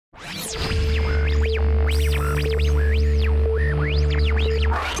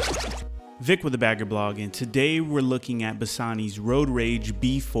Vic with the Bagger Blog, and today we're looking at Bassani's Road Rage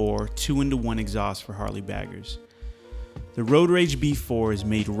B4 2-in-1 exhaust for Harley baggers. The Road Rage B4 is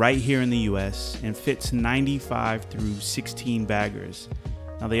made right here in the US and fits 95 through 16 baggers.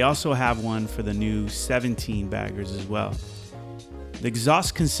 Now they also have one for the new 17 baggers as well. The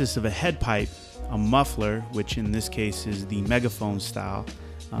exhaust consists of a head pipe, a muffler, which in this case is the megaphone style,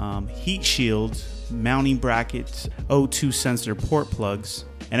 heat shields, mounting brackets, O2 sensor port plugs,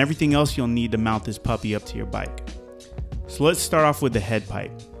 and everything else you'll need to mount this puppy up to your bike. So let's start off with the head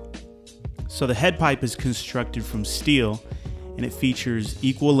pipe. So the head pipe is constructed from steel, and it features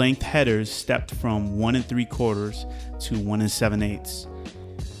equal length headers stepped from 1 3/4 to 1 7/8.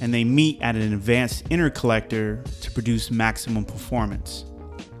 And they meet at an advanced intercollector to produce maximum performance.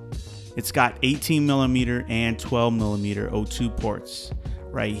 It's got 18mm and 12mm O2 ports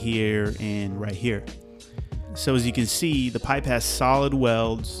right here and right here. So as you can see, the pipe has solid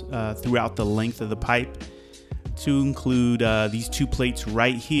welds throughout the length of the pipe, to include these two plates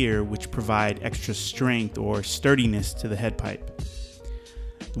right here, which provide extra strength or sturdiness to the head pipe.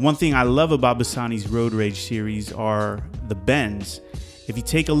 The one thing I love about Bassani's Road Rage series are the bends. If you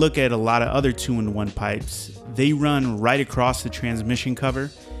take a look at a lot of other 2-in-1 pipes, they run right across the transmission cover.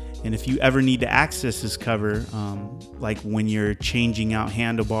 And if you ever need to access this cover, like when you're changing out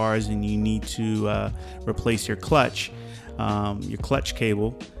handlebars and you need to replace your clutch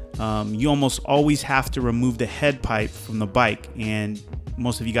cable, you almost always have to remove the head pipe from the bike. And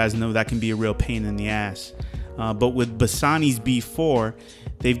most of you guys know that can be a real pain in the ass. But with Bassani's B4,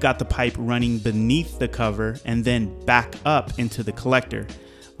 they've got the pipe running beneath the cover and then back up into the collector.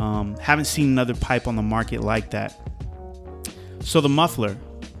 Haven't seen another pipe on the market like that. So the muffler,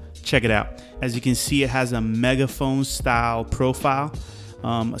 check it out. As you can see, it has a megaphone style profile,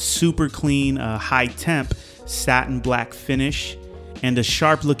 a super clean, high temp satin black finish, and a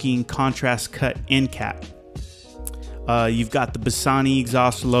sharp looking contrast cut end cap. You've got the Bassani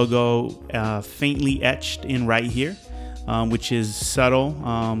exhaust logo faintly etched in right here, which is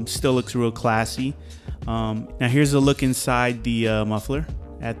subtle, still looks real classy. Now here's a look inside the muffler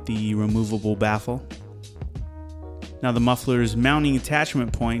at the removable baffle. Now the muffler's mounting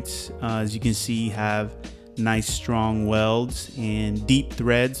attachment points, as you can see, have nice strong welds and deep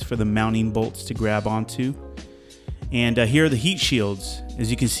threads for the mounting bolts to grab onto. And here are the heat shields. As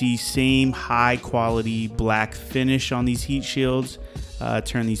you can see, same high quality black finish on these heat shields.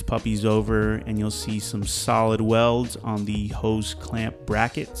 Turn these puppies over and you'll see some solid welds on the hose clamp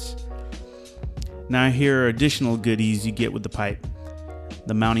brackets. Now here are additional goodies you get with the pipe.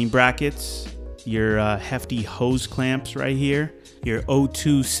 The mounting brackets, your hefty hose clamps right here, your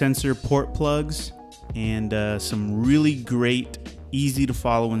O2 sensor port plugs, and some really great, easy to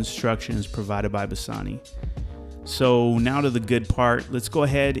follow instructions provided by Bassani. So now to the good part. Let's go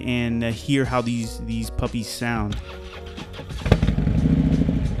ahead and hear how these puppies sound.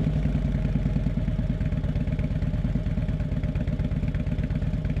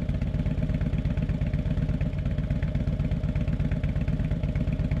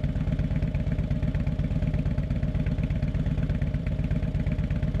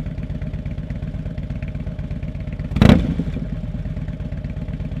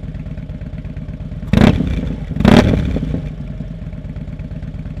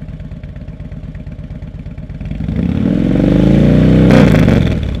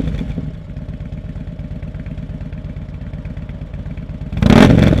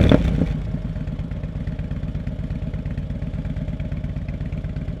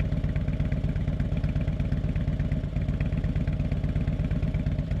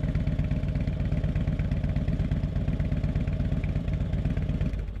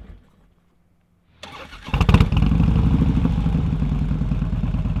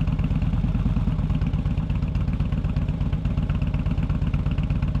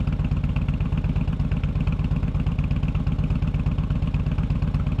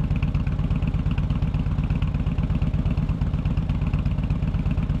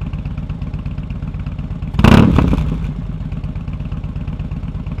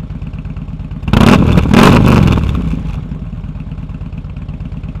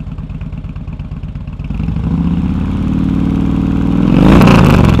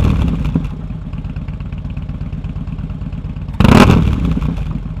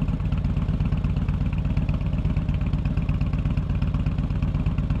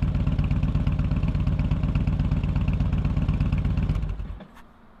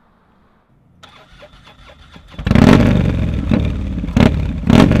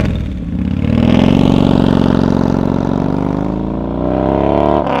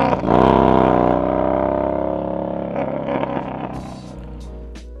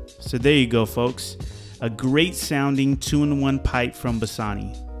 So there you go, folks. A great sounding 2-in-1 pipe from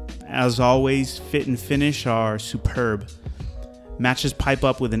Bassani. As always, fit and finish are superb. Match this pipe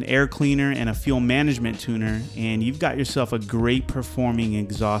up with an air cleaner and a fuel management tuner, and you've got yourself a great performing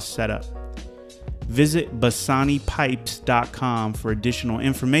exhaust setup. Visit BassaniPipes.com for additional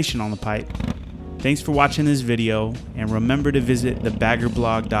information on the pipe. Thanks for watching this video, and remember to visit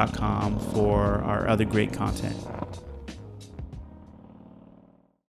thebaggerblog.com for our other great content.